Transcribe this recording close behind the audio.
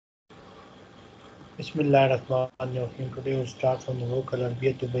Bismillahirrahmanirrahim. Today we'll start from the book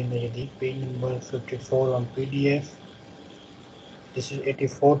العربية بين يديك, page number 54 on PDF. This is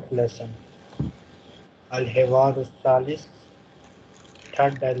 84th lesson. الحوار الثالث,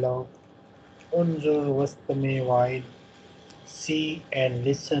 third dialogue. انظر واستمع وعد. See and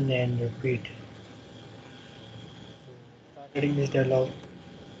listen and repeat. Start reading this dialogue.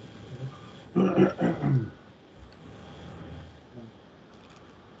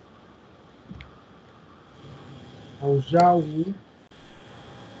 الجو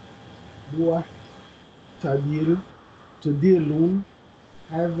معتدل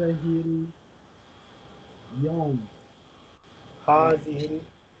هذه اليوم. هذه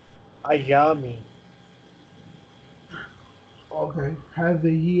الأيام. Okay.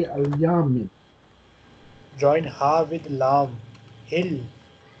 هذه الأيام. Join ha with lam. Hill.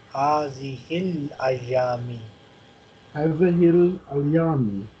 هذه الأيام. هذه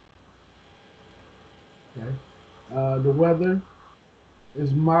الأيام. Okay. The weather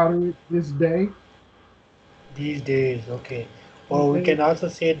is moderate this day. These days, okay. Or we can also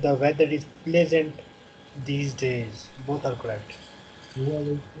say the weather is pleasant these days. Both are correct. The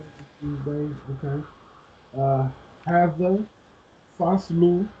weather is pleasant these days. Okay. هذا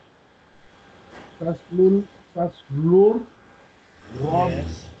فصل فصل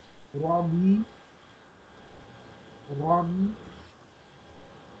Yes. ربي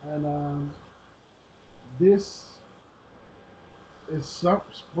and this is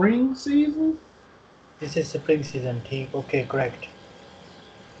spring season. This is spring season. Okay, correct.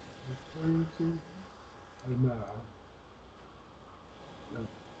 The spring season.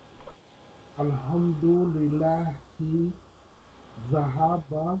 Alhamdulillah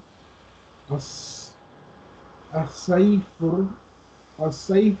ذهب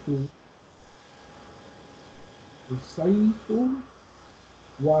الصيف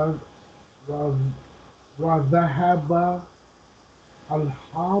و- وذهب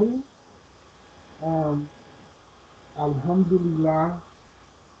الحر. Alhamdulillah.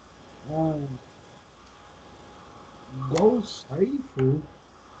 Go صيف.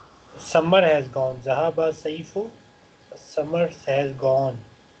 Summer has gone. Zahaba Saifu. Summer has gone.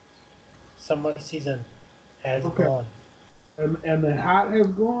 Summer season has Okay. gone. And the hot has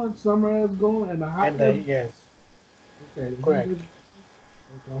gone, summer has gone, and the hot And has yes, okay. correct.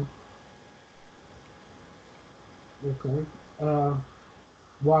 Okay. Okay.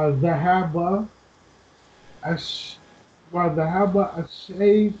 وذهب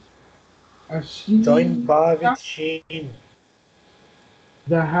الشيء Join ba with sheen.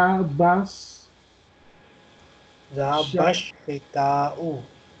 ذهب Zahabash Hita'u.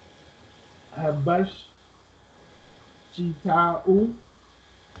 الشتاء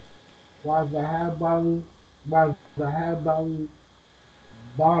وذهب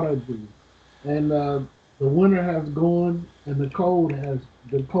البرد. And the winter has gone, and the cold has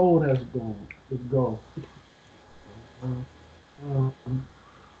gone. It's gone.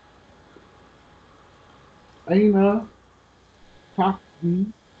 أين تقضي.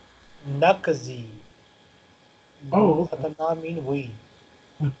 Nakazi. Oh, Fatana mean we.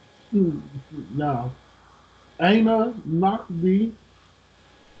 no. أين نقضي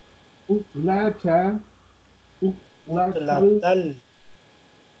عطلة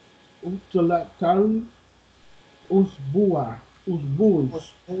Utlatal. الأسبوع.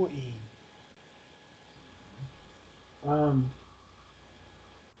 Usbu'i. Um,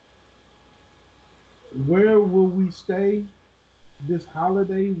 where will we stay this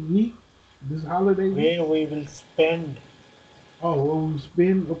holiday week? Where we will spend. Oh, where we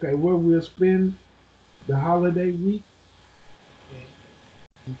spend? Okay, where we'll spend the holiday week. Okay.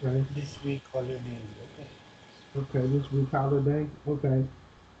 Okay. This week holiday. Okay. Okay, this week holiday. Okay.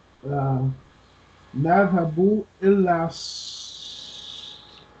 نذهب إلى Ila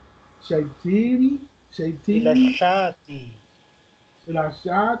شيتيري Shati. إلى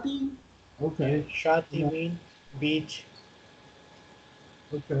شاطئ. Okay. Shati mean beach.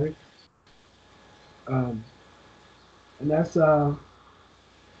 Okay. Um, and that's when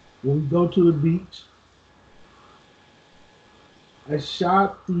we go to the beach.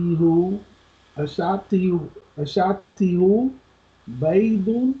 الشاطئ الشاطئ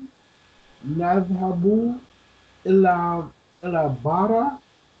بيض. نذهب إلى بارا.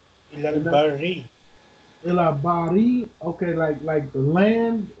 Ila Bari. إلى باري. Okay, like the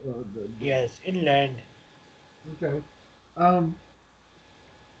land. Yes, inland. Okay. Um.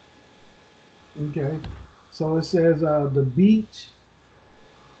 Okay. So it says the beach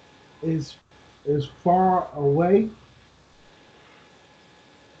is far away,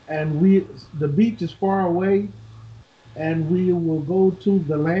 and the beach is far away, and we will go to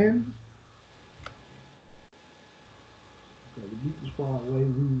the land. the beach is far away.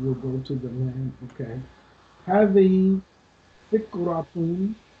 We will go to the land. Okay. هذه فكرة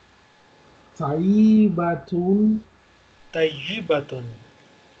طيبة. طيبة.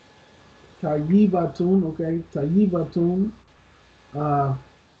 طيبة. Okay. طيبة. Uh,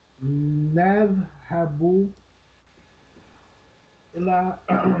 نذهب إلى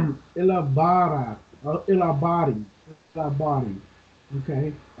إلى بارا إلى باري إلى باري.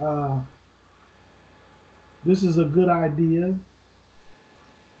 Okay. This is a good idea.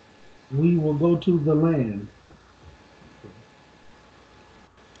 We will go to the land.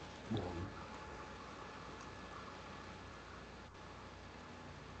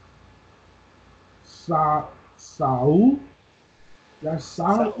 Sa'u. That's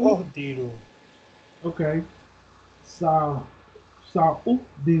Sa'u. سأهدر. Okay.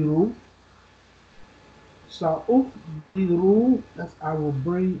 Sa'udiru. Sa'udiru. That's I will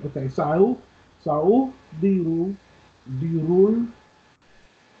bring. Okay. Sa'udiru. Dirul.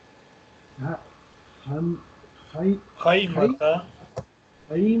 Han. خيمة.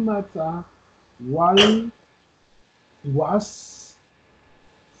 Haimata. Wal. Was.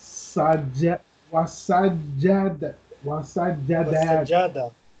 Sajad. Wasajad. Wasajadad.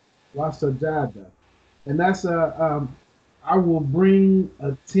 والسجادة. Wasajada. And that's I will bring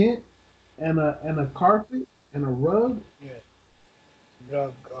a tent and a carpet and a rug. Yes.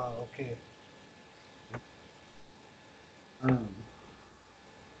 Rug. Okay. Um,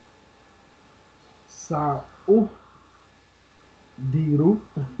 Sa'uhdiru.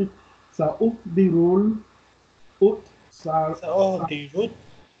 Sa'uhdirul ut سأهدر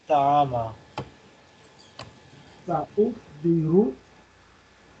الطعام. Sa'uhdiru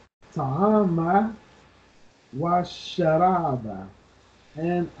ta'ama wa sharaba.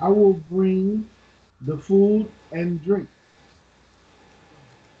 And I will bring the food and drink.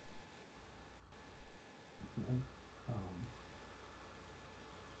 Um,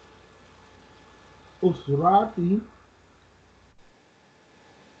 Usrati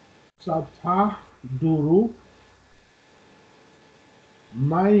satahduru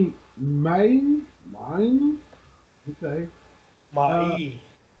mine. Okay. معي.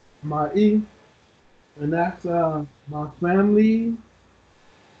 My and that's my family.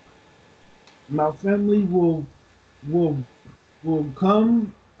 My family will will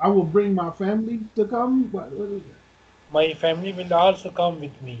come. I will bring my family to come. What is it? My family will also come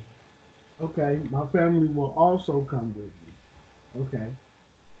with me. Okay, my family will also come with me. Okay,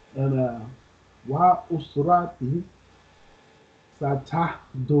 and wa usrati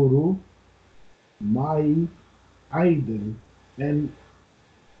satahduru my aiden, and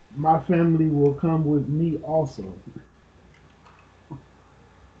my family will come with me also.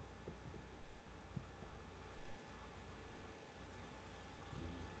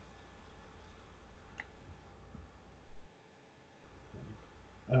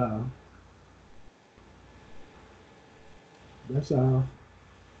 Uh, that's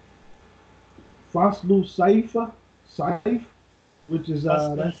Faslu Saif, which is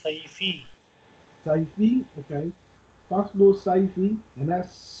فصل that's صيفي. Saifi, okay. Faslu Saifi, and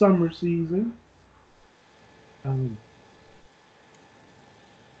that's summer season. Um,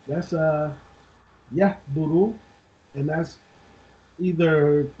 that's Yahduru, and that's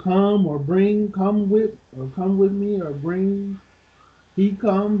either come or bring, come with, or come with me, or bring. He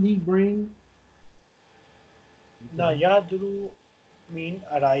come, he bring. Now, Okay. yadru mean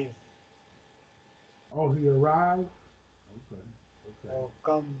arrive Oh, he arrived. Okay, okay, or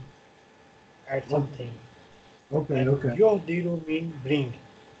come at okay, something. okay, And okay, yohdiru mean bring.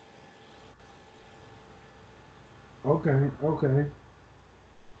 okay, okay.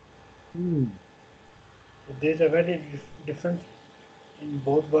 Hmm. So there's a very difference in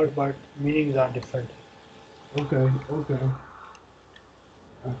both words, but meanings are different. Okay, okay.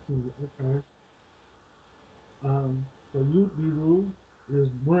 I see. Okay. So Yudbiru is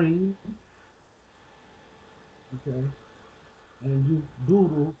bring, okay, and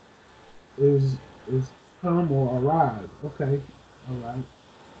Yuduru is come or arrive. Okay, all right.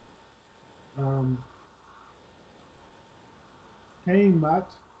 Um,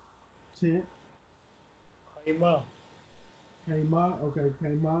 Kamat tent, Khaima. Kama, okay,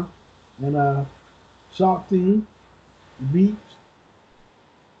 Kama, and Shakti beach,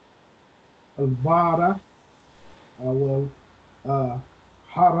 Alvara, well, uh,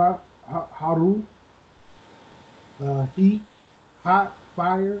 Haru, heat, hot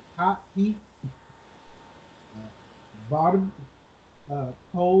fire, hot heat, bottom,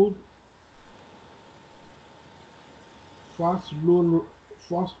 cold,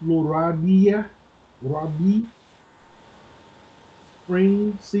 Fosloradia, Rabi,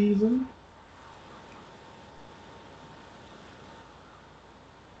 spring season,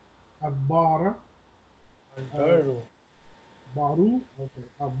 Abara, Al-Barru. Baru, okay,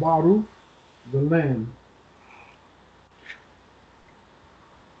 Abaru, the land.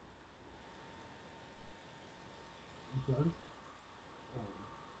 Okay.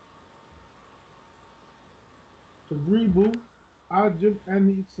 Tadribu, Ajib,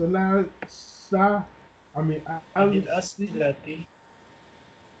 Ani, Salah, Sa, I mean, Al, Al-Asilati.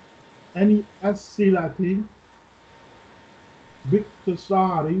 Ani, Asilati,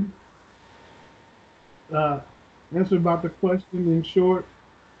 Biktasari, uh, answer about the question in short,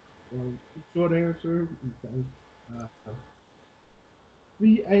 short answer. Okay.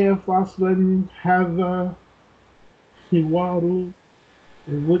 في أي فصل هذا حوار?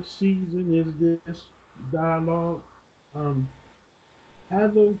 In which season is this dialogue? هذا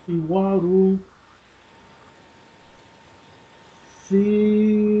الحوار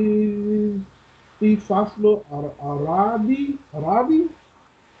في في فصل عربي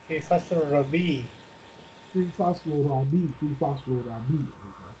في فصل الربيع. في فصل ربيع في فصل ربيع.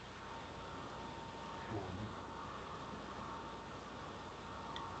 Okay.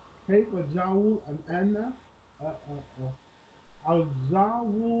 كيف الجو الآن؟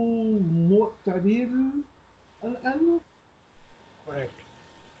 الجو معتدل الآن. Correct.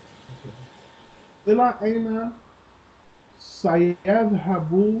 إلى أين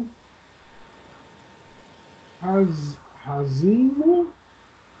سيذهب حزيم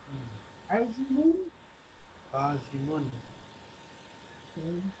حزيم؟ Hazimun.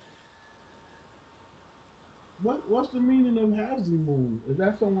 Okay. What's the meaning of Hazimun? Is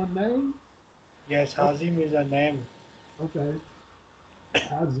that someone's name? Yes, Hazim is a name. Okay.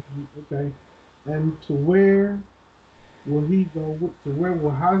 Hazim. Okay. And to where will he go? To where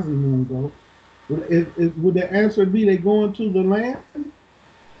will Hazimun go? Would the answer be they going to the land?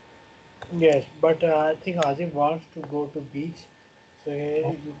 Yes, but I think Hazim wants to go to beach. So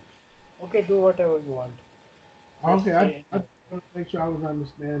Oh, you, okay, do whatever you want. Just okay. say I want to make sure I was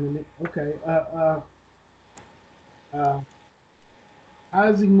understanding it. Okay. Uh,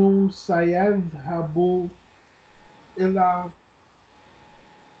 Hazimun sayadhabu ila.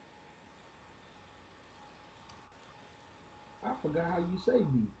 I forgot how you say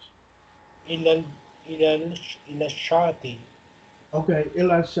beach. إلى إلى إلى الشاطئ. Okay,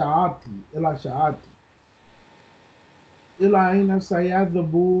 ila shaati, ila shaati. Ila aina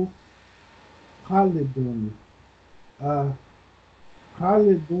sayadhabu Khalidun. Uh,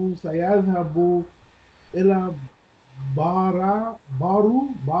 Khalidun sayadhabu ila ila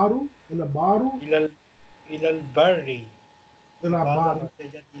baru, إلى البر. ila Because of bari,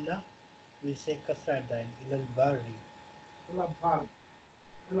 مسجد إلى, we say kasra at the end. إلى البر. ila bari,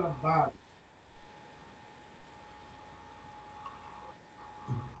 ila bari.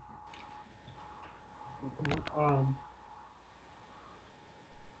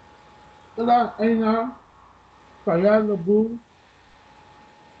 Ila aina sayadhabu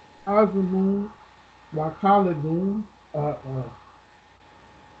Azimun wa Khalidun.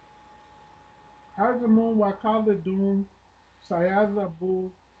 Hazamun wa Khalidun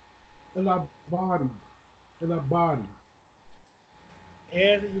sayadhabu ila bari, ila bari.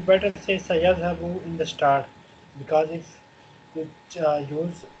 Here you better say sayadhabu in the start, because if you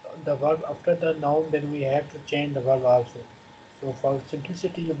use the verb after the noun, then we have to change the verb also. So for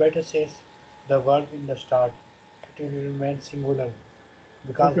simplicity, you better say the verb in the start. It will remain singular,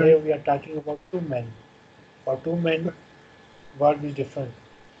 because Okay. here we are talking about two men. For two men, verb is different.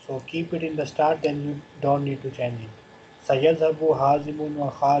 So keep it in the start, then you don't need to change it. Sayadhabu hazimun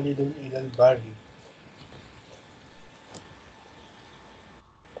wa khalidun ilal bari.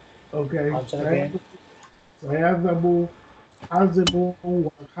 Okay. Answer again. Sayadhabu Hazimun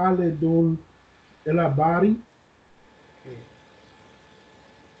wa Khalidun ila bari. Okay.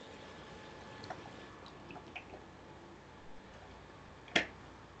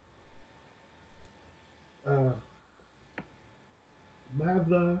 Uh,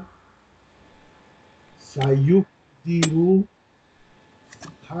 Mother Sayudiru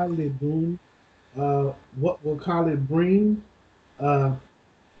Khalidun. What will Khalid bring? Uh,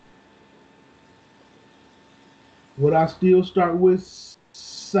 would I still start with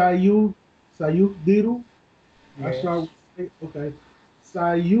Sayudiru? I start Yes. with, okay.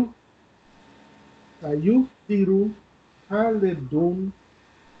 Sayu Sayudiru Khalidun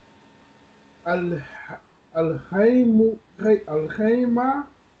al al khayma.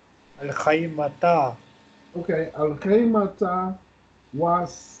 Al-Khaymata. Okay, al khaymata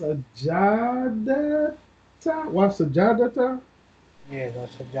wasajadata wasajadata. Yes,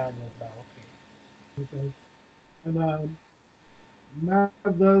 that's a Janata. Okay. Okay, and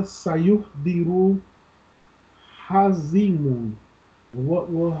ماذا سيحضر حزيم?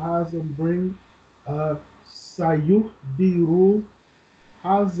 What will Hazm bring? Sayuhdiru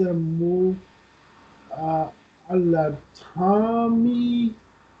Hazamu Alatami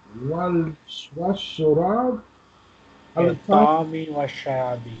Washurab Okay, Alatami Tami wa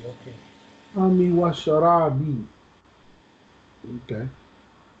Shayabi. Okay. Washarabi. Okay.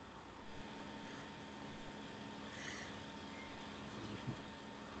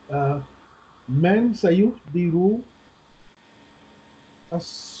 Men Sayuhdiru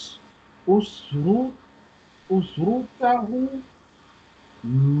As Usru Usrutahu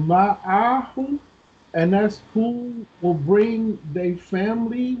Ma'ahu, and that's who will bring their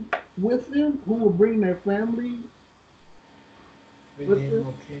family with them. Who will bring their family With with him, them?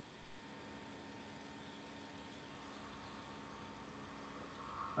 okay.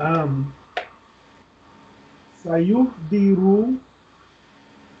 Um, Sayuhdiru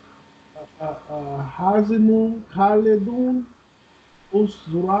Hazimun Khalidun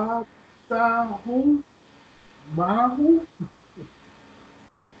Usratahu Mahu.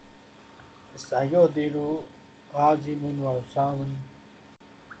 Sayodiru Azimun wa Samun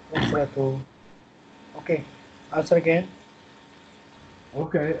Usratu. Okay. Answer again.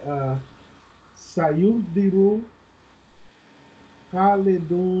 Okay. Sayuhdiru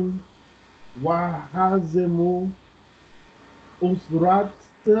Khalidun Wahazimu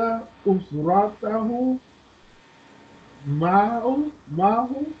Usratahu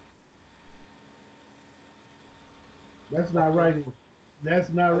Mahu. That's not Okay. right. That's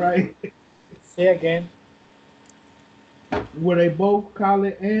not Uh, right. Say again. Where they both call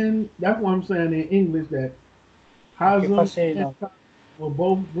it, and that's what I'm saying in English that Okay, Hazm first say and now. Khalid will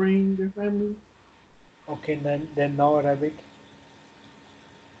both bring their family. Okay, then now Arabic.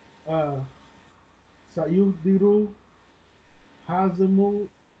 Uh, Sayudiru Hazamu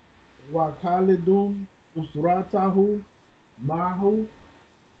wa Khalidun Usratahu Mahu.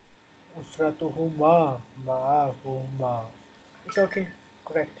 Usratuhuma ma'ahuma. It's okay.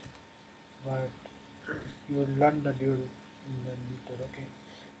 Correct. But you learn the dual in the later. Okay.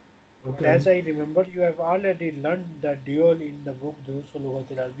 But Okay. as I remember, you have already learned the dual in the book دروس اللغة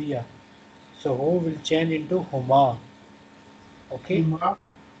العربية. So who will change into huma? Okay. Huma.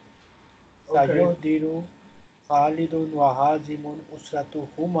 Okay. سيهدر خالد وهازم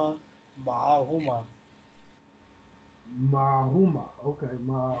أسرتهما معهما. Mahuma. Okay. Yes.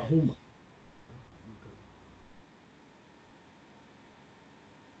 Mahuma. Okay.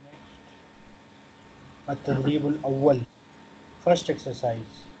 التدريب الأول. First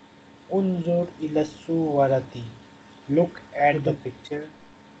exercise. انظر إلى الصورة. Look at the picture.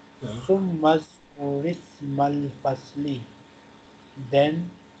 Okay. ثم اذكر اسم الفصل. Then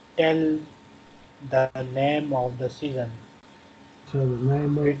tell the name of the season. Tell the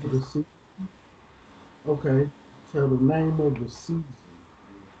name Read of this. the season. Okay. Tell the name of the season.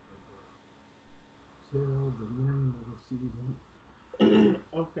 Okay. Tell the name of the season.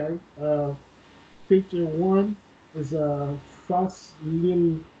 Okay. Picture one is a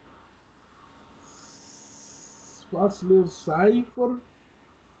Faslil Cipher.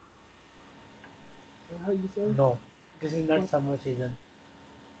 How you say? No, this is not summer season.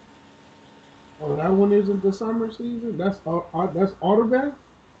 Oh, that one isn't the summer season. That's Autoback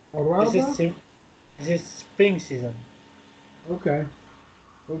or This is Raba. this is spring season. Okay.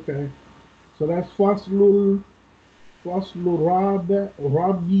 Okay. So that's Faslul Rabia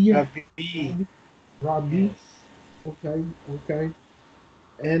Rabi. Rabi. Yes. Okay. Okay.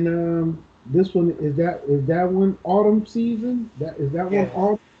 And this one is that one autumn season? That is that one Yes.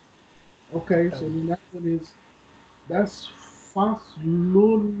 autumn? Okay, so Autumn. then that one is that's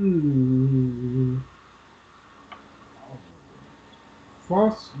Faslul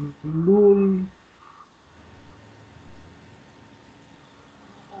Faslul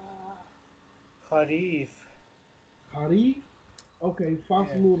Kharif. Kharif. Okay, Yes.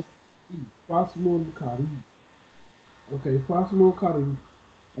 Faslul Kharif. Okay, Faslul Kharif,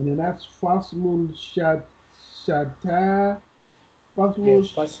 and then that's Faslul Shata Faslul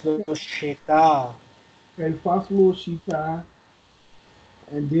Yes. Faslu Shita. okay Faslul Shita,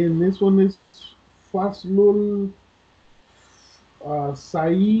 and then this one is Faslul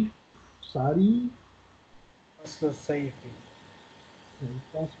Saif. Faslu Saifi. Okay,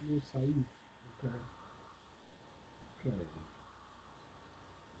 Faslul Saif. Okay, okay.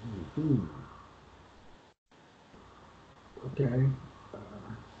 Mhm. Okay. Uh,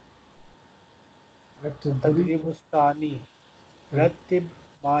 التدريب التدريب الثاني. رتب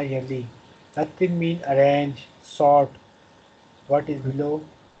ما يلي. Ratib mean arrange, sort. What is below?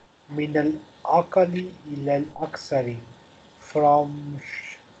 من الأقل إلى الأكثر. From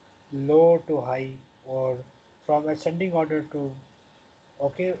low to high, or from ascending order to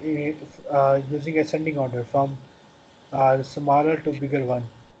Okay, using ascending order from smaller to bigger one.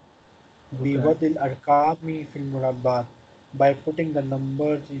 Okay. بِوَضْعِ الْأَرْقَامِ فِي الْمُرَبَّعَاتِ, by putting the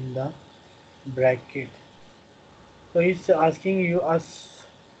numbers in the bracket. So he's asking you us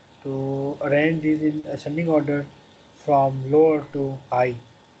to arrange these in ascending order from lower to high.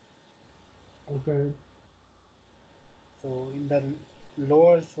 Okay. So in the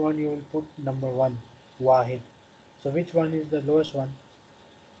lowest one you will put number one, Wahid. So which one is the lowest one?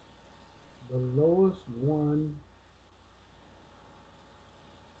 The lowest one.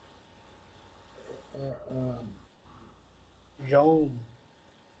 Um. Yawm.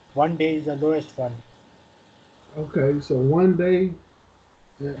 One day is the lowest one. Okay. So one day.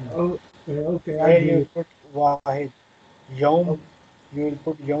 Hmm. Oh. Okay. Okay. I Here get you will it. put Wahid. Yawm. Oh, You will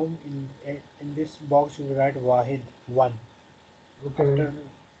put Yawm in this box. You will write Wahid one. okay. After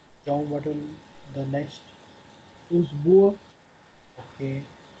Yawm, what will the next? Usbua. Okay.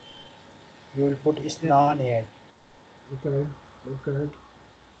 You will put Isnan here. Okay. Okay.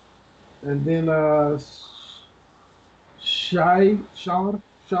 And then shar Shahrun.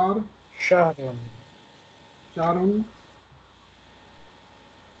 sharun.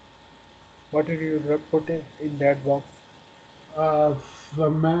 What did you put in that box?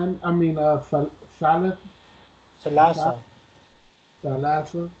 Faman. I mean falaf. Salasa.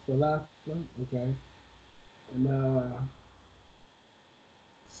 Salasa. Okay. And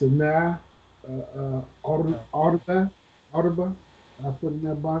Sana, Arba. I put in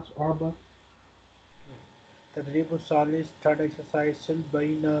that box, Arba. تدريب الثالث third exercise سل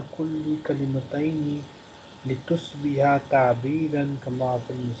بين كل كلمتين لتصبح تعبيرا كما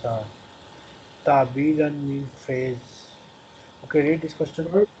في المثال. تعبيرا means phrase. Okay, read this question.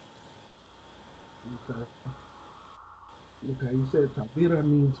 First, okay. Okay, you said Tabira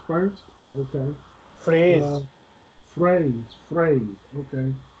means first. Okay. Phrase. Uh, phrase.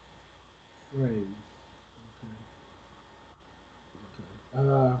 Okay. Phrase. Okay.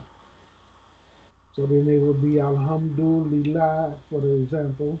 Okay. So then it would be Alhamdulillah, for the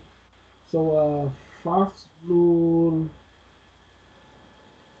example. So, Faslul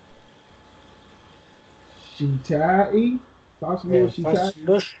Shitai. Faslul Yes, Shitai. فصل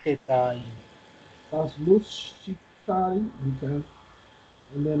الشتاء. Faslul Shitai. Okay.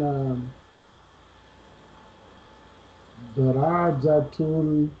 And then,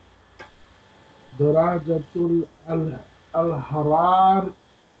 Darajatul Darajatul Al Al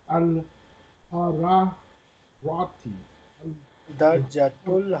Hararati. درجة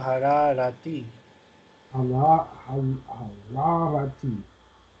الحرارة. Hararati.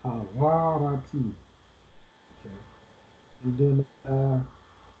 Hararati. Okay. And then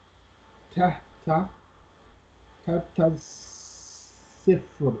Tahta Tahta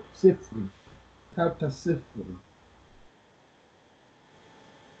Sifri. Tahta Sifri.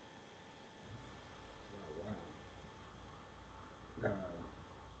 Wow.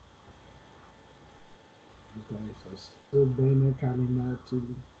 Okay, so still Bena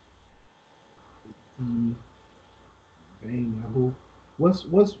Kalimatu T Bena who what's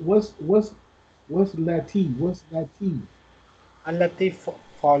Lati? What's Lati? التي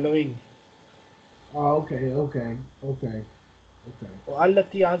following. Oh, okay.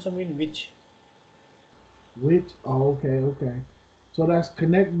 التي also mean which. Which? Oh, okay. So that's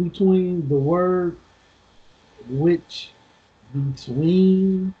connect between the word which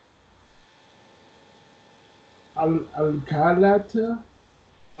between al kalata.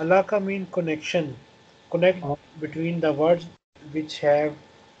 Alaka mean connection. Connect Oh, between the words which have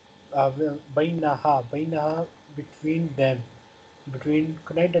bainaha between them. Between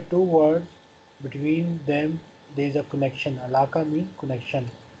connect the two words between them there is a connection. Alaka mean connection.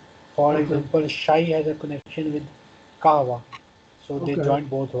 For okay, example, Shai has a connection with Kahwa. So they okay, join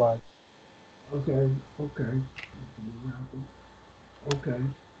both words. okay. Okay.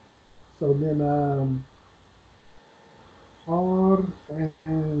 So then hard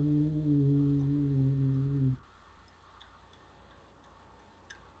and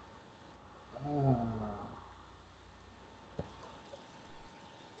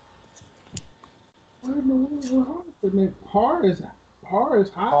I don't know what hard for me. Hard is hot,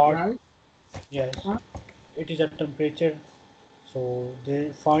 Hot, right? yes. Hot. It is a temperature. So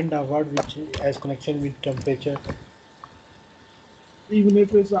they find a word which has connection with temperature. Even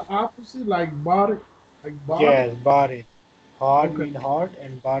if it's the opposite, like body. Yes, barid. Hard Okay, mean hot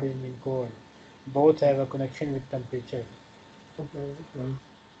and barid mean cold. Both have a connection with temperature. okay.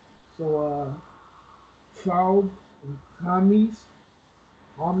 So Saub and Hamis,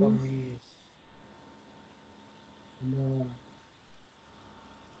 Kameez. and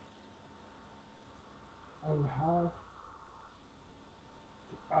Al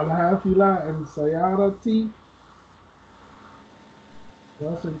Al-Hafila and Sayarati,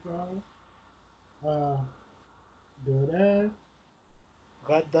 bus and car. Uh, Gadan,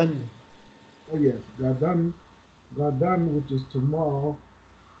 Gadan. oh yes, Gadan, which is tomorrow,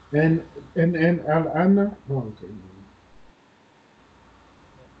 and Al-Ana, oh, okay,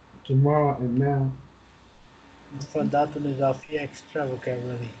 tomorrow and now. Mufadatun Izafi, extra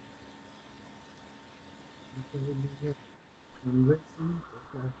vocabulary. Okay, and listen,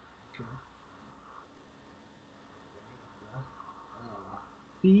 okay, okay.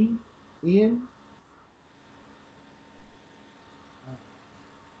 P, N, uh,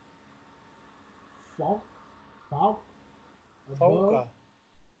 Falk, Falk, above, Fauka.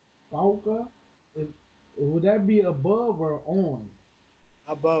 Falka, would that be above or on?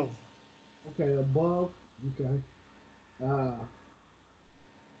 Above. Okay, above, okay. Uh,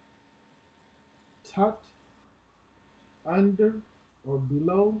 Tucked, under, or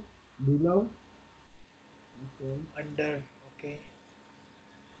below, below, okay. Under. Okay.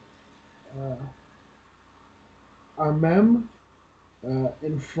 Uh, Amam,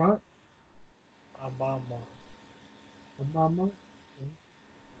 in front, Amama. Amama, okay.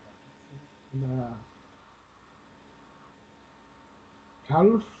 And,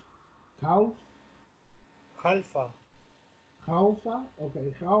 Khalf, Khalf, Khalfa. Khalfa,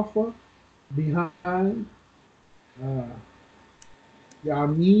 okay, Khalfa, behind, uh,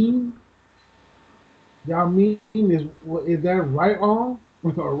 Yamin, Yamin is that right arm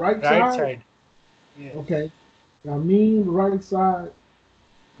or right Right side? side. Yes. Okay, Yamin, right side,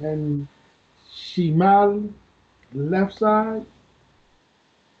 and Shimal, left side.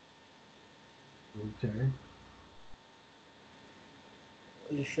 Okay.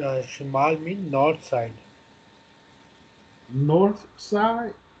 Shimal means north side. North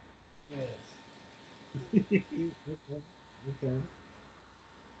side. Yes. Okay. Okay.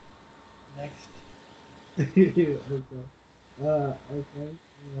 Next. Okay. Okay.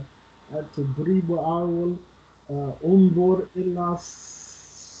 التدريب أول انظر إلى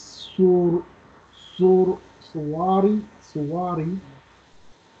صوري.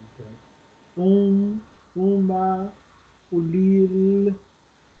 Okay. ثم قليل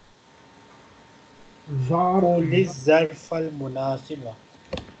قول الظرف المناسبة.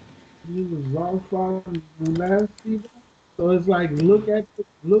 ظرف مناسب. So it's like look at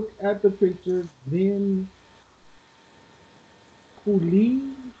the picture, then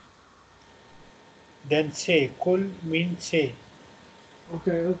kuli. Then say. Kul means say.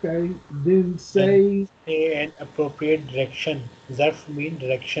 Okay, okay. Then Then say, say an appropriate direction. Zarf means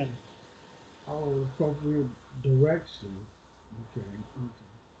direction. oh, appropriate direction. Okay, okay.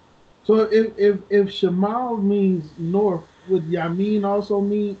 So if Shamal means north, would Yamin also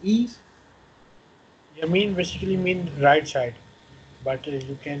mean east? Yamin basically means right side. But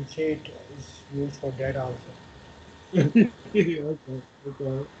you can say it is used for that also. Okay, okay,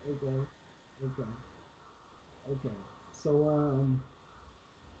 okay, okay, okay. So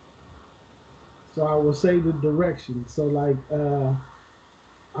so I will say the direction. So like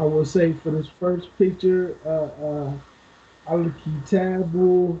I will say for this first picture,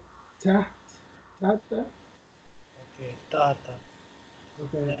 Al-Kitabu Tata. Okay. Tata.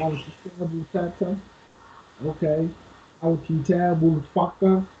 Okay, Next. Al-Kitabu Tata. Okay. Al-Kitabu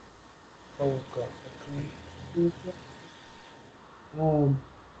Faka. Fauka. Okay. Um,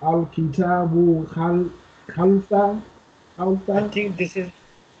 Al-Kitabu Khalfa. I Khalfa. think this is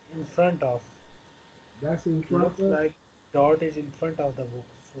in front of. That's in It front looks of. like dot is in front of the book.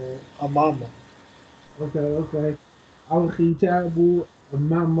 So Amama. Okay, okay. Al-Kitabu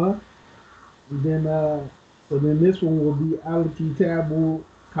Mama. And then so then this one will be Al-Kitabu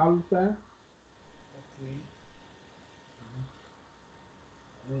Khalfa. Okay.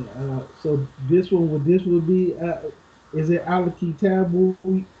 And so this would be is it Al-Kitabu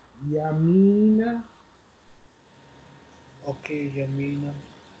Yamina? Okay. Yamina.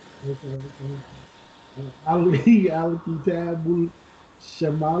 Okay, okay. Al-Kitabu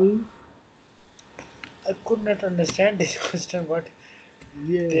Shamal. I could not understand this question. What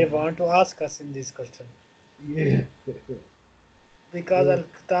they Yeah, want to ask us in this question. yeah. Because Yeah.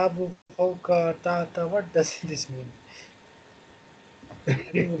 al-kitabu fawqa ta'ata, what does this mean? I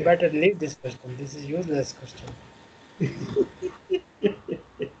think we better leave this question. This is useless question.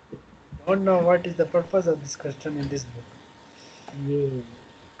 Don't know what is the purpose of this question in this book. Yeah.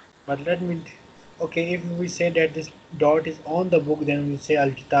 But let me. Okay, if we say that this dot is on the book, then we say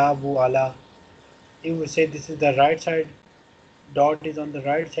al-kitabu ala. If we say this is the right side, dot is on the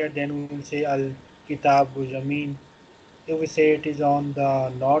right side, then we will say al-kitabu jameen. If we say it is on the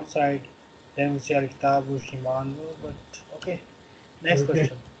north side, then we say al-kitabu shimal. But okay. Next Okay.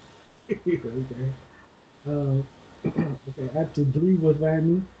 question. Okay. Okay. أتدري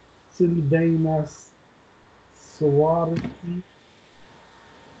ثاني سل بين صورتي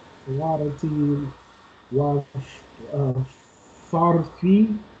صورتي وصرفي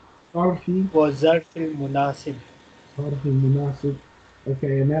صرفي وظرف المناسب. صرفي مناسب.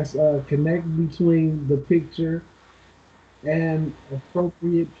 Okay, and that's connect between the picture and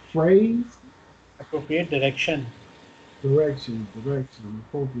appropriate phrase. Appropriate direction. Direction,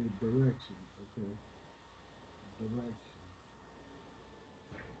 appropriate direction. Okay, direction.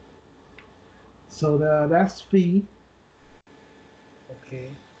 So that's fee.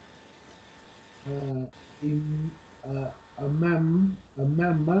 Okay. In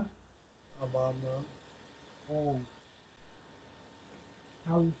amama, Amama. uh,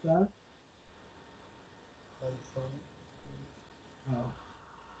 halfa, Alpha. uh,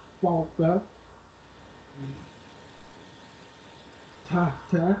 falta,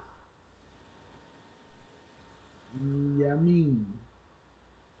 tahta, yamin.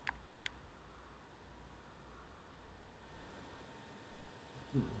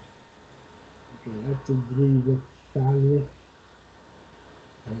 Okay, that's agree with Salih.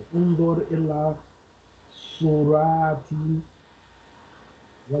 انظر إلى صوراتي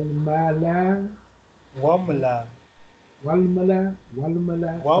والملا Wamla.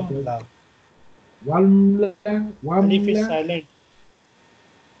 okay. Wamla. Alif is Wamla, silent.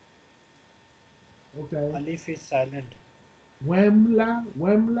 okay. Alif is silent. Wamla,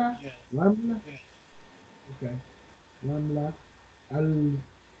 Yes. Yes. okay. Wamla, al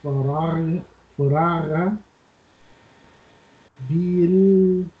faraga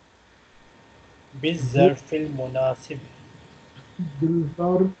bil بالظرف المناسب.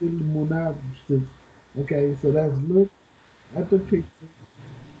 بالظرف المناسب. Okay, so that's look at the picture.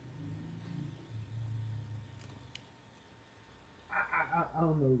 I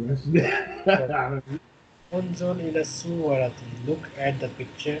don't know Yes. Russian. انظر إلى الصورة. Look at the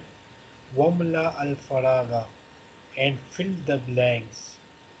picture. واملأ الفراغ. And fill the blanks.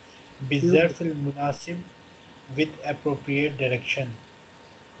 Fill the, بالظرف المناسب. With appropriate direction.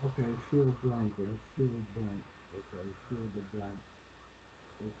 okay, fill blank or fill blank. Okay, fill the blank.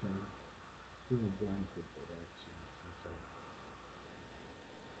 Okay, fill blank with direction.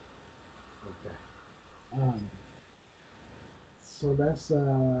 Okay. So that's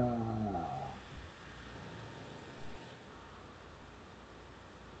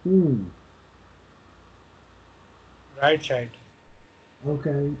hmm. Right side.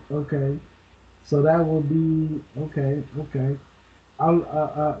 Okay. So that will be okay.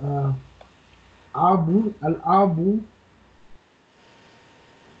 Al Abu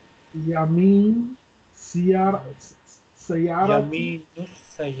Yamin Siyar Sayarati يمين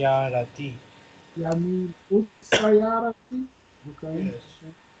السيارة. Yamin Us Sayarati. Okay. Yes.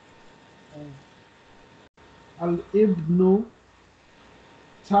 Uh, Al Ibnu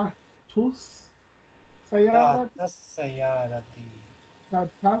Tahtus تحت Sayarati. السيارة.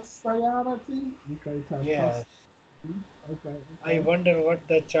 Tatas Sayarati. Okay, Tatas. Yes. I Okay. wonder what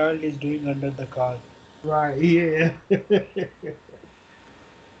the child is doing under the car. Right, yeah.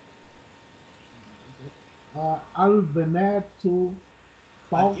 Al-Banatu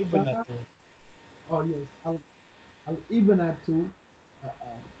Fawqa. الابنة. Oh, yes. Al-Ibnatu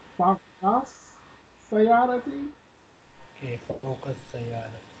Fawqas Sayarati. Okay, فوق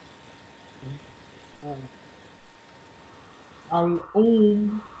السيارة. Uh,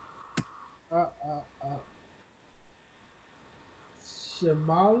 Al-Um uh, uh, uh,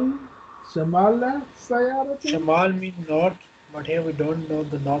 Shamal Shamala Sayarati. شمال means north, but here we don't know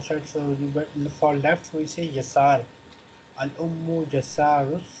the north side, so for left we say يسار. الأم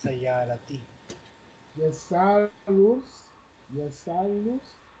جسار السيارة. Yasarus.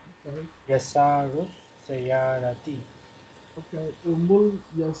 Okay. يسار السيارة. Umul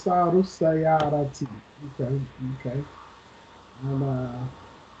Yasarus Sayarati. Okay. And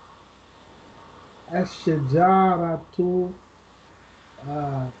الشجارة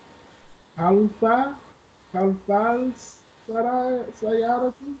uh, خلف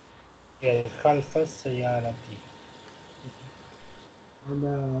السيارة Yes, خلف السيارة. and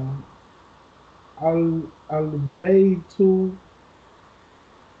البيت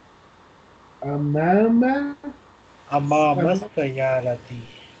أمام أمام السيارة.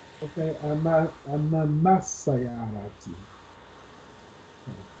 okay أمام السيارة.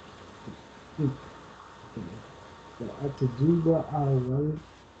 التدريب الأول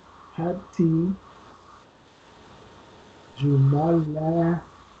هاتي جملة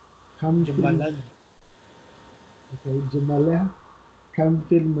كم في جملا. جملة كم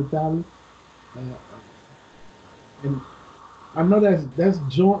في المثال uh, I know that's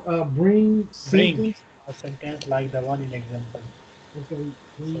joint bring Bring sentence. a sentence like the one in example. Okay,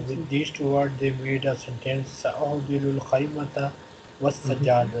 So bring with sentence. these two words, they made a sentence. سأحضر الخيمة Okay,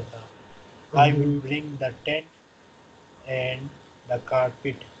 والسجادة. I will okay, bring the tent and the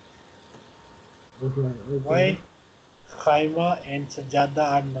carpet. okay, okay. Why Khaima and Sajada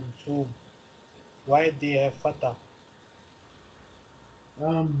are mansoob? Why they have fatah?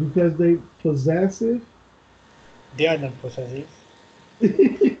 Because they possessive. They are not possessive.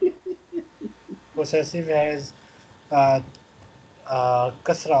 Possessive has uh,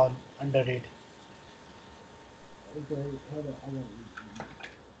 kasra under it. Okay, hold on, hold on.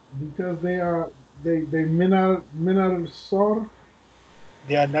 Because they minar sor.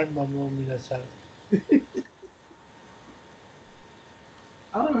 They are not mamnu min asal.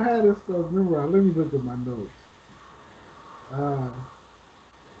 I don't have this stuff memorized. Let me look at my notes. Uh,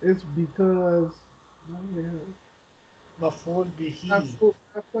 it's because no, Maful bihi,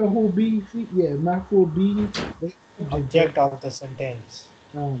 who be yeah, not for be the object of object of the sentence.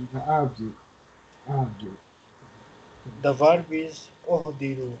 the object. The verb is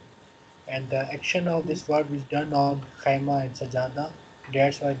uhdiru, and the action of this verb is done on khaima and sajada.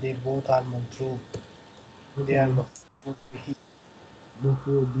 That's why they both are mansoob. They are Okay, maful bihi.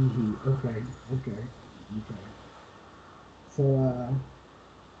 before be he. Okay, okay, okay. So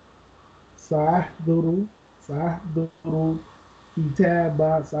sahduru sahduru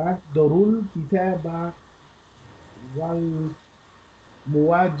sahdurul kitaba wal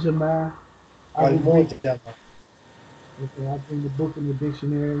muwajjama. I Wal will bring. mujama. Okay, I'll bring the book in the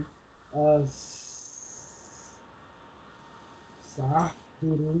dictionary. Uh,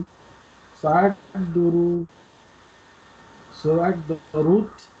 sahduru sahduru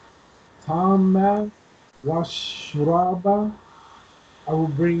sahdurut tama washraba. I will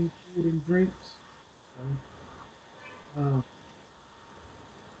bring food and drinks. Okay. Uh,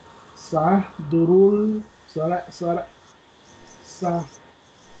 sahdurul sara sara sah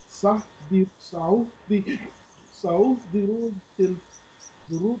sahdi sahdi sahdirul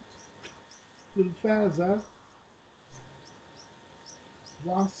durut tilfaza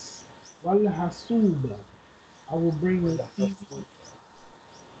was wal hasuba. I will bring a Wal TV.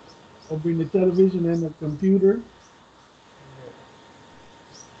 I'll bring the television and the computer.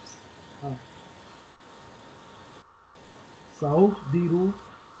 Uh, Sahdiru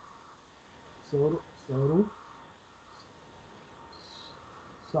Saru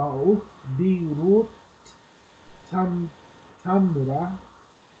Sahdiru Tam Tamra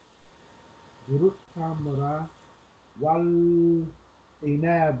Durut Tamra Wal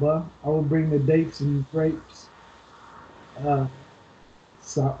Inaba. I will bring the dates and grapes. Uh,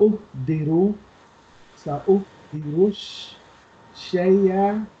 Sa'udiru Sa'udirush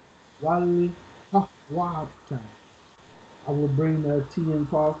Shaya Wal Kahwata. I will bring the tea and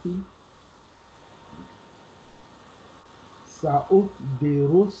coffee.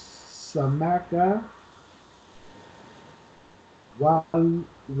 Sa'udirus Samaka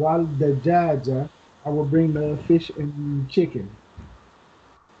Wal Dajaja. I will bring the fish and chicken.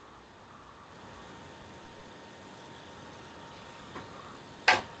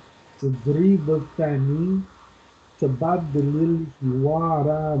 تدريب الثاني تبادل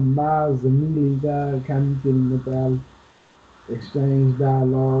الحوار مع زميلك كان المثال exchange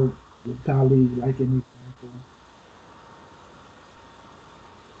dialogue with colleague like an example.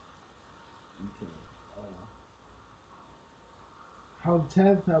 Okay. هل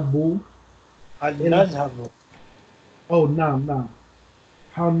تذهب Al إلى nazhabu. نعم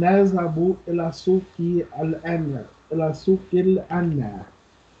هل نذهب إلى سوق الآن إلى سوق الآن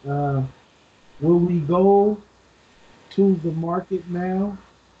uh, will we go to the market now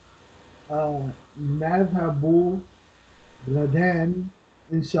نذهب غدا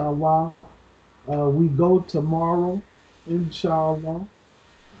inshallah we go tomorrow inshallah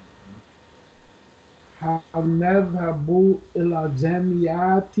هل نذهب إلى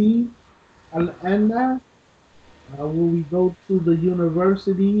جامعة الآن will we go to the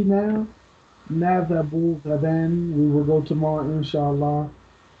university now نذهب غدا we will go tomorrow inshallah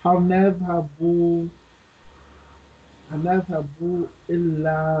هل نذهب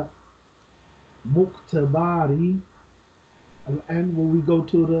إلى مختبري الآن will we go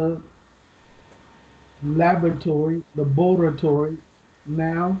to the laboratory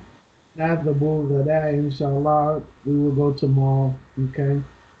now نذهب غدا inshallah we will go tomorrow okay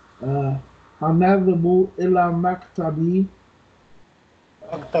uh, هل نذهب إلى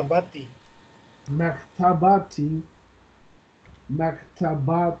Maktabati. مكتبتي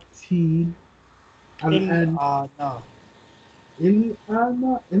مكتبتي Il الآن ana.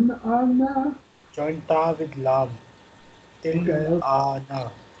 الآن Join ta with lam. Till Okay.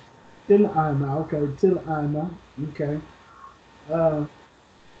 ana. Till ana. Okay. Till ana. Okay.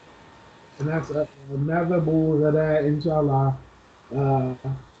 And that's another bull that inshallah. Uh,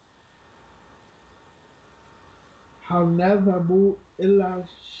 How نذهب إلى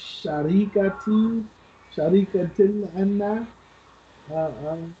شركة أن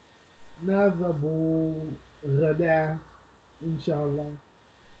نذهب غدا إن شاء الله.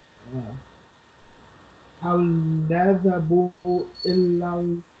 آه، هل نذهب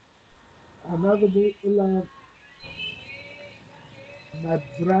إلى نذهب إلى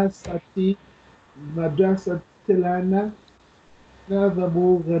مدرسة مدرسة لنا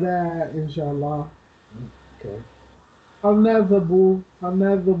نذهب غدا إن شاء الله. Okay. هل نذهب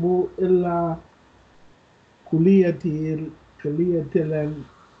إلى كلية كلية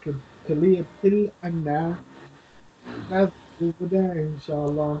كلية أن نذهب غدا إن شاء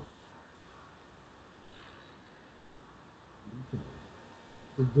الله.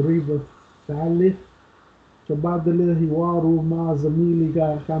 التدريب الثالث تبادل الحوار مع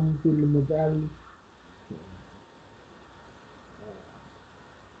زميلك خمس المثال.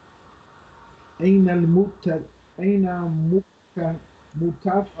 أين أين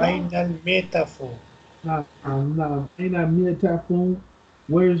متفق أين الميتافور؟ نعم نعم أين متفق.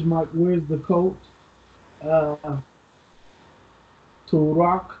 Where's the coat?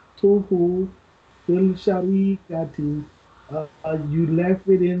 تركته في الشركة. You left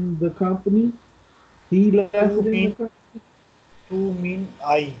it in the company. He left To it in the mean company. to mean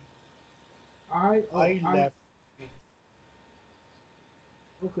I. I I left it.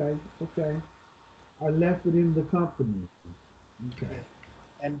 okay, okay. I left it in the company. Okay. Yeah.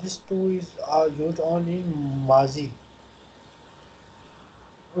 And this two is used only in Mazi.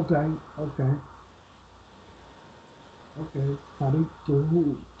 Okay, okay, okay. Tariq to who?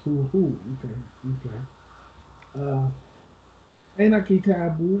 Okay, okay. أين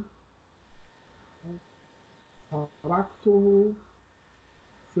كتاب تركته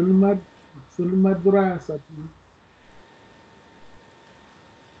في في المدرسة.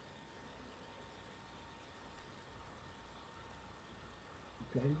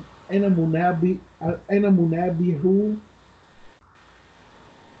 Okay. أين منبه أين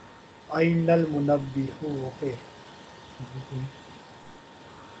المنبه? Okay.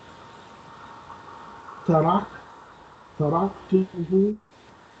 ترك تركته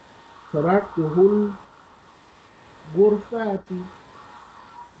تركته الغرفة.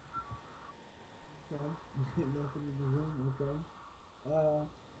 Okay. Nothing in the room. Okay.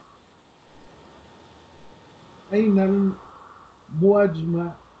 أين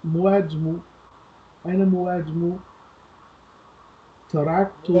المواجم أين مواجم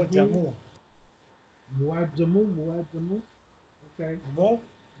تركته Mojamu. مواجم. Okay.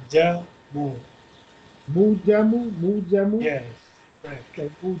 Mojamu. موجم. Yes. Correct. Okay.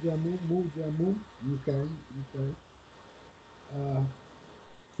 موجم. Okay. Okay. Uh,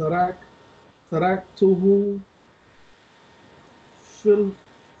 تركته في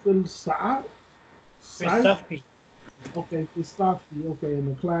الساعة. في الصف. Okay, في الصف. Okay, in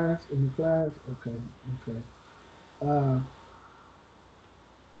the class. Okay, okay.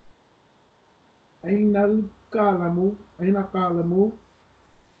 أين القلم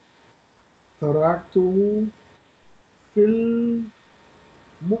تركته في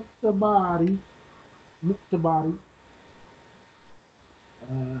المختبر.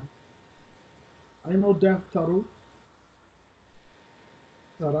 أين الدفتر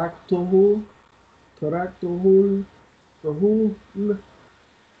تركته تركته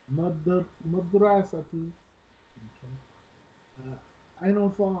المدرسة. أين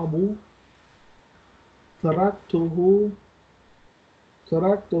الصعب تركته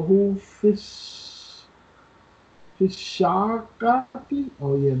في الشقة.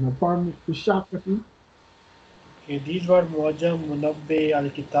 Oh yeah, an apartment. في الشقة. Okay, these were Mojam, Munabbe,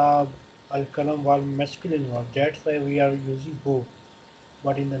 Al-Kitab, Al-Kalam were masculine verbs. That's why we are using who.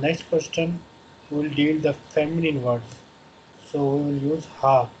 But in the next question, we will deal the feminine words. So we will use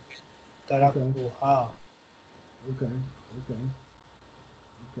ha. Okay, Taraktu ha. okay, okay,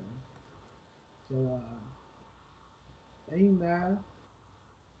 okay. So, أين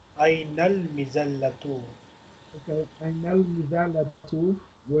Ainal mizallatu. okay, أين المزالة.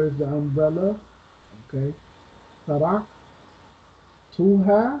 Where's the umbrella? Okay. تركتها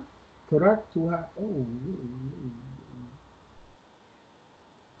تركتها. Oh,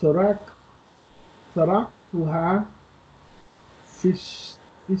 ترك تركتها في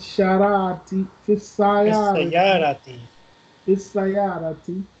في الشارع في السيارة Bisayarati. في السيارة.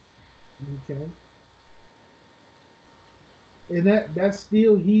 Okay. And that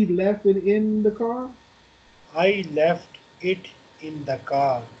still he left it in the car? I left it in the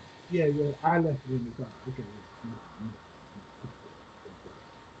car. Yeah, I left it in the car. Okay.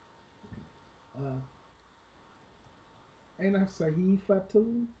 أين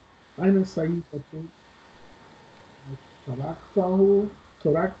صحيفة أين صحيفة تركته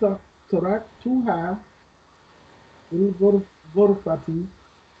تركتها في الغرفة.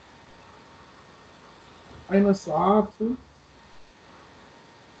 أين الساعة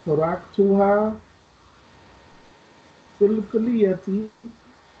تركتها في الكلية.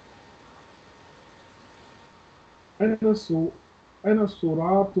 أين أين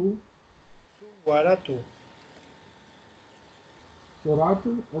الصورة Suwaratu. صورة.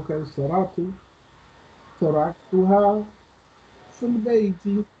 أوكي صورة تركتها في البيت.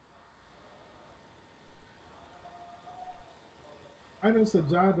 أين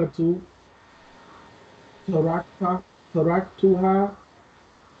السجادة تركتها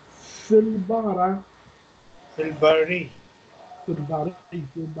في البار. Filbari. في البار.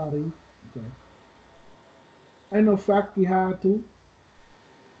 Okay. أين الفاكهة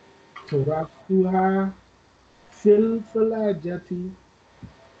تركتها في الثلاجة.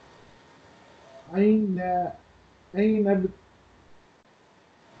 أين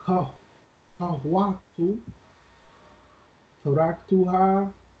القهوة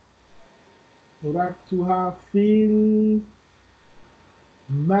تركتها في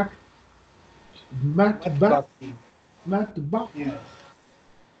المطبخ. Matbaki. مطبخ. Yes.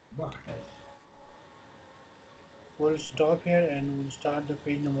 We'll stop here and we'll start the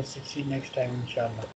page number 60 next time, inshallah.